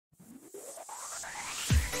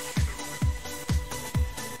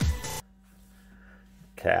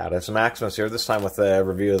Catus, Maximus here, this time with a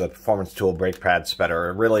review of the Performance Tool Brake Pad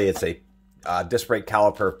Spreader. Really, it's a disc brake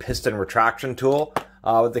caliper piston retraction tool.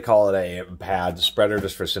 What they call it, a pad spreader,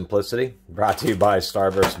 just for simplicity. Brought to you by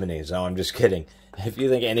Starburst Minis. No, I'm just kidding. If you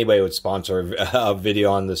think anybody would sponsor a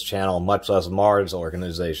video on this channel, much less Mars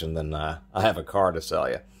organization, then I have a car to sell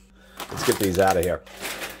you. Let's get these out of here.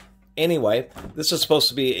 Anyway, this is supposed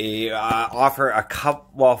to be a offer a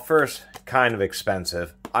cup. Well, first, kind of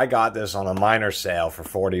expensive. I got this on a minor sale for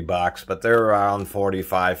 40 bucks, but they're around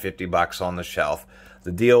 45, 50 bucks on the shelf.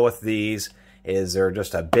 The deal with these is they're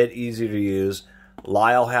just a bit easier to use.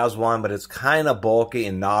 Lyle has one, but it's kind of bulky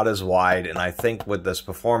and not as wide, and I think with this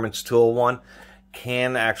Performance Tool one,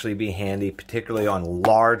 can actually be handy, particularly on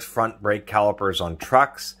large front brake calipers on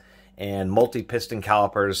trucks and multi-piston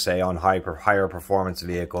calipers, say on higher performance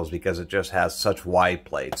vehicles, because it just has such wide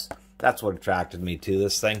plates. That's what attracted me to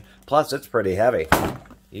this thing. Plus, it's pretty heavy.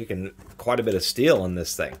 You can quite a bit of steel in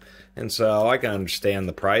this thing, and so I can understand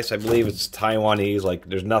the price. I believe it's Taiwanese. Like,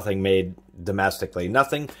 there's nothing made domestically.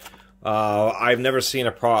 Nothing. I've never seen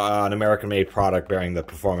an American-made product bearing the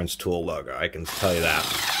Performance Tool logo. I can tell you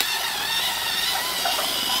that.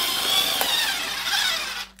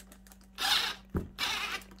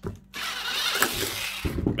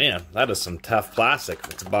 Man, that is some tough plastic.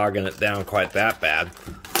 It's bogging it down quite that bad.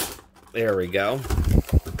 There we go.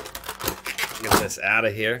 Get this out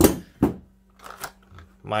of here.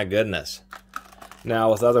 My goodness.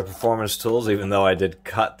 Now, with other performance tools, even though I did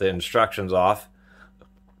cut the instructions off,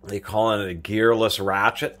 they call it a gearless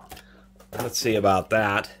ratchet. Let's see about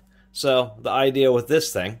that. So, the idea with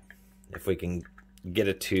this thing, if we can get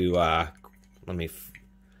it to,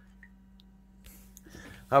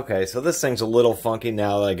 okay, so this thing's a little funky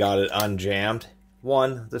now that I got it unjammed.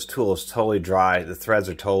 One, this tool is totally dry. The threads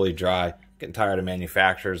are totally dry. Getting tired of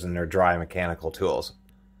manufacturers and their dry mechanical tools.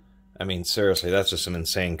 I mean, seriously, that's just some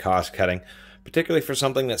insane cost cutting, particularly for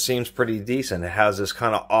something that seems pretty decent. It has this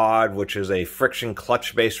kind of odd, which is a friction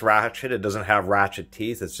clutch-based ratchet. It doesn't have ratchet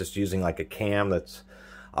teeth. It's just using like a cam that's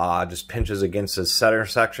just pinches against the center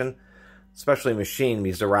section. Especially machined,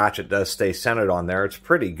 because the ratchet does stay centered on there. It's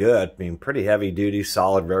pretty good. I mean, pretty heavy duty,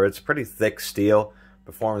 solid rivets, pretty thick steel,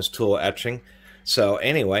 Performance Tool etching. So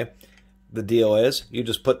anyway, the deal is you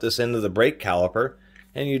just put this into the brake caliper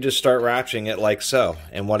and you just start ratcheting it like so.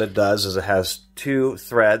 And what it does is it has two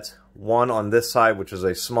threads, one on this side, which is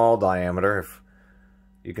a small diameter, if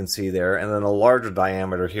you can see there, and then a larger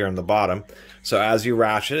diameter here in the bottom. So as you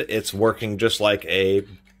ratchet it, it's working just like a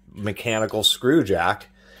mechanical screw jack,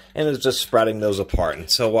 and it's just spreading those apart. And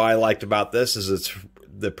so what I liked about this is it's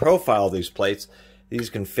the profile of these plates. These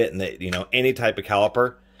can fit in the, any type of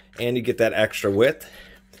caliper, and you get that extra width.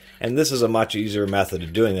 And this is a much easier method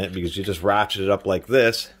of doing it, because you just ratchet it up like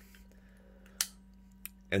this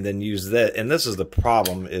and then use that. And this is the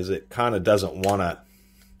problem, is it kind of doesn't want to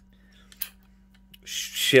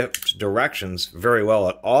shift directions very well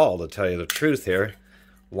at all, to tell you the truth here.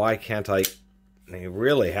 Why can't I? You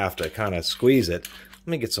really have to kind of squeeze it.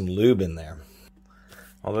 Let me get some lube in there.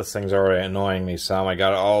 Well, this thing's already annoying me some. I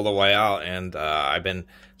got it all the way out, and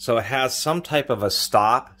so it has some type of a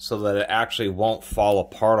stop so that it actually won't fall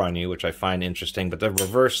apart on you, which I find interesting. But the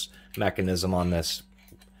reverse mechanism on this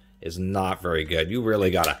is not very good. You really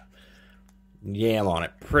gotta yam on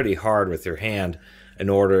it pretty hard with your hand in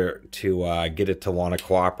order to get it to want to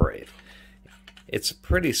cooperate. It's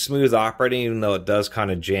pretty smooth operating, even though it does kind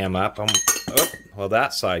of jam up. Oh, well,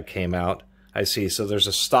 that side came out. I see, so there's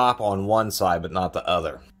a stop on one side, but not the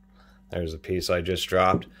other. There's a piece I just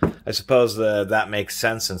dropped. I suppose that makes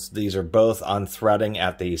sense, since these are both unthreading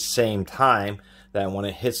at the same time, that when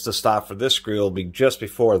it hits the stop for this screw, it'll be just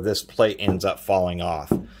before this plate ends up falling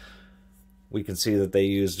off. We can see that they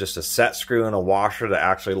use just a set screw and a washer to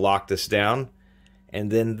actually lock this down.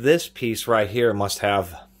 And then this piece right here must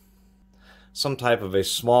have some type of a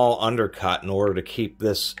small undercut in order to keep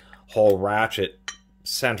this whole ratchet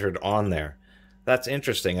centered on there. That's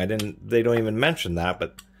interesting. They don't even mention that,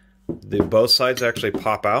 but both sides actually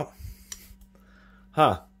pop out.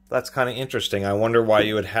 Huh, that's kind of interesting. I wonder why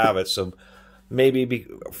you would have it. So maybe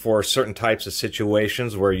for certain types of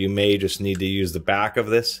situations where you may just need to use the back of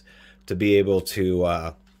this to be able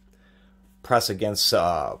to press against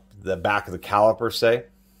the back of the caliper, say,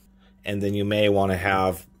 and then you may want to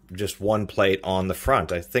have just one plate on the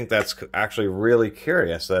front. I think that's actually really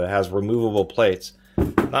curious that it has removable plates.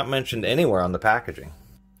 Not mentioned anywhere on the packaging.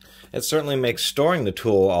 It certainly makes storing the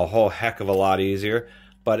tool a whole heck of a lot easier,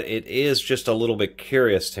 but it is just a little bit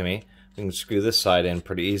curious to me. You can screw this side in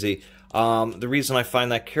pretty easy. The reason I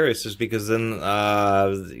find that curious is because then,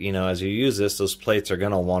 as you use this, those plates are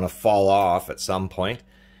going to want to fall off at some point.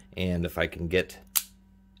 And if I can get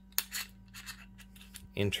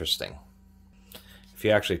Interesting. If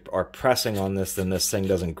you actually are pressing on this, then this thing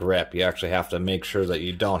doesn't grip. You actually have to make sure that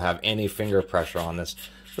you don't have any finger pressure on this.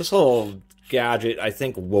 This whole gadget, I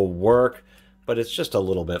think, will work, but it's just a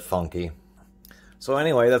little bit funky. So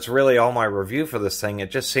anyway, that's really all my review for this thing.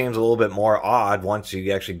 It just seems a little bit more odd once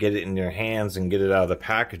you actually get it in your hands and get it out of the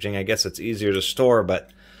packaging. I guess it's easier to store, but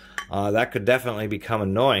that could definitely become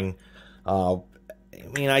annoying. I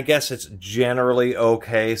mean, I guess it's generally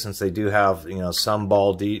okay since they do have, you know, some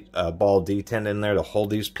ball detent in there to hold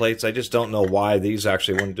these plates. I just don't know why these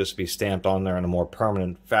actually wouldn't just be stamped on there in a more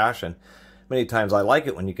permanent fashion. Many times I like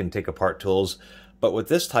it when you can take apart tools, but with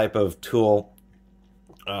this type of tool,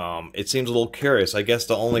 it seems a little curious. I guess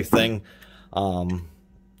the only thing,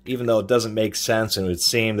 even though it doesn't make sense, and it would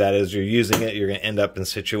seem that as you're using it, you're going to end up in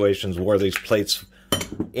situations where these plates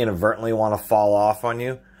inadvertently want to fall off on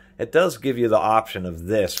you. It does give you the option of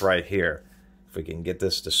this right here, if we can get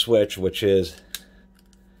this to switch, which is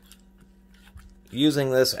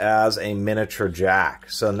using this as a miniature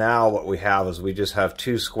jack. So now what we have is we just have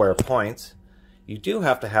two square points. You do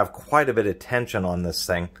have to have quite a bit of tension on this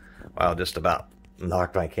thing. Wow, just about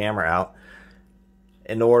knocked my camera out.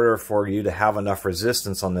 In order for you to have enough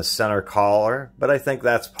resistance on this center collar, but I think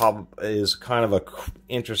that's is kind of a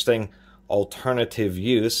interesting alternative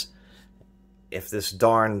use. If this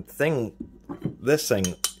darn thing, this thing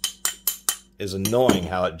is annoying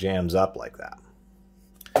how it jams up like that.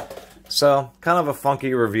 So, kind of a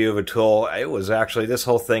funky review of a tool. It was actually, this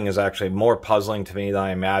whole thing is actually more puzzling to me than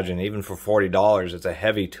I imagined. Even for $40, it's a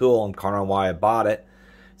heavy tool, and kind of why I bought it.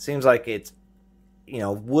 Seems like it's, you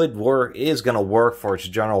know, would work, is going to work for its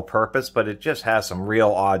general purpose, but it just has some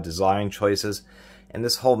real odd design choices. And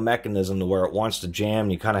this whole mechanism to where it wants to jam,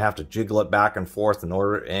 you kind of have to jiggle it back and forth in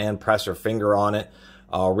order and press your finger on it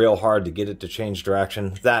real hard to get it to change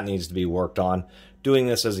direction. That needs to be worked on. Doing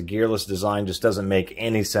this as a gearless design just doesn't make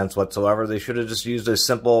any sense whatsoever. They should have just used a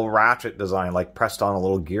simple ratchet design, like pressed on a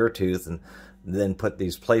little gear tooth and then put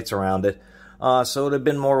these plates around it. So it would have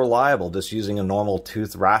been more reliable just using a normal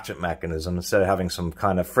tooth ratchet mechanism instead of having some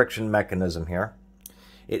kind of friction mechanism here.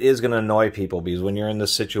 It is going to annoy people because when you're in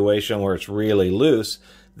this situation where it's really loose,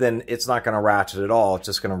 then it's not going to ratchet at all. It's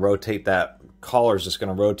just going to rotate, that collar is just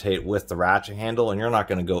going to rotate with the ratchet handle, and you're not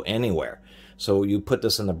going to go anywhere. So you put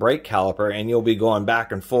this in the brake caliper and you'll be going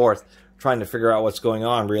back and forth trying to figure out what's going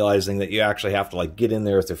on, realizing that you actually have to like get in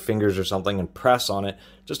there with your fingers or something and press on it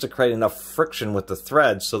just to create enough friction with the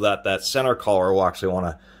thread so that that center collar will actually want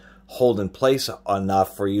to hold in place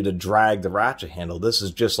enough for you to drag the ratchet handle. This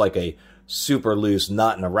is just like a super loose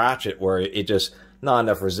nut in a ratchet where it just not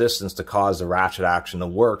enough resistance to cause the ratchet action to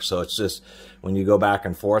work. So it's just when you go back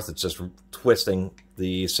and forth, it's just twisting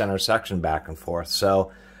the center section back and forth.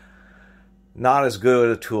 So not as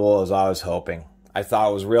good a tool as I was hoping. I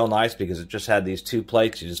thought it was real nice because it just had these two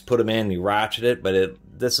plates. You just put them in, you ratchet it, but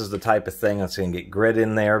this is the type of thing that's going to get grit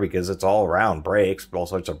in there because it's all around brakes, all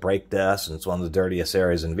sorts of brake dust, and it's one of the dirtiest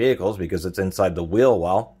areas in vehicles because it's inside the wheel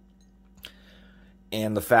well.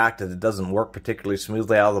 And the fact that it doesn't work particularly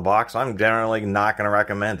smoothly out of the box, I'm generally not going to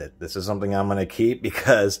recommend it. This is something I'm going to keep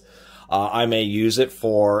because I may use it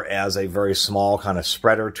as a very small kind of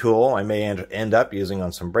spreader tool. I may end up using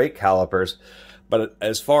on some brake calipers. But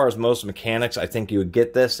as far as most mechanics, I think you would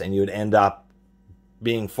get this and you would end up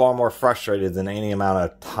being far more frustrated than any amount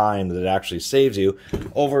of time that it actually saves you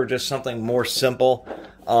over just something more simple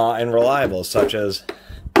and reliable, such as,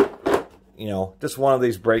 you know, just one of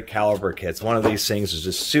these brake caliper kits. One of these things is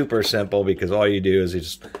just super simple because all you do is you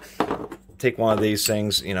just take one of these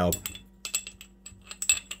things, you know,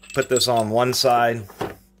 put this on one side,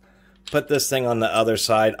 put this thing on the other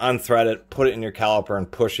side, unthread it, put it in your caliper,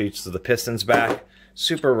 and push each of the pistons back.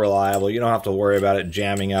 Super reliable. You don't have to worry about it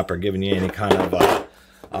jamming up or giving you any kind of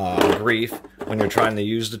grief when you're trying to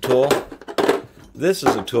use the tool. This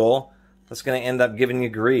is a tool that's going to end up giving you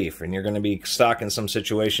grief, and you're going to be stuck in some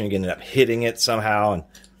situation. You're going to end up hitting it somehow, and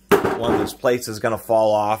one of those plates is going to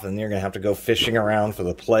fall off, and you're going to have to go fishing around for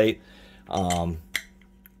the plate.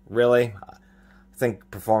 Really, I think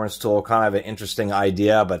performance tool, kind of an interesting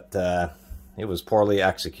idea, but it was poorly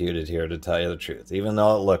executed here, to tell you the truth, even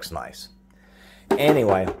though it looks nice.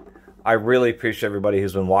 Anyway, I really appreciate everybody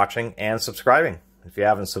who's been watching and subscribing. If you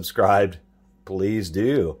haven't subscribed, please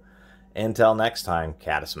do. Until next time,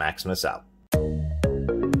 Catus Maximus out.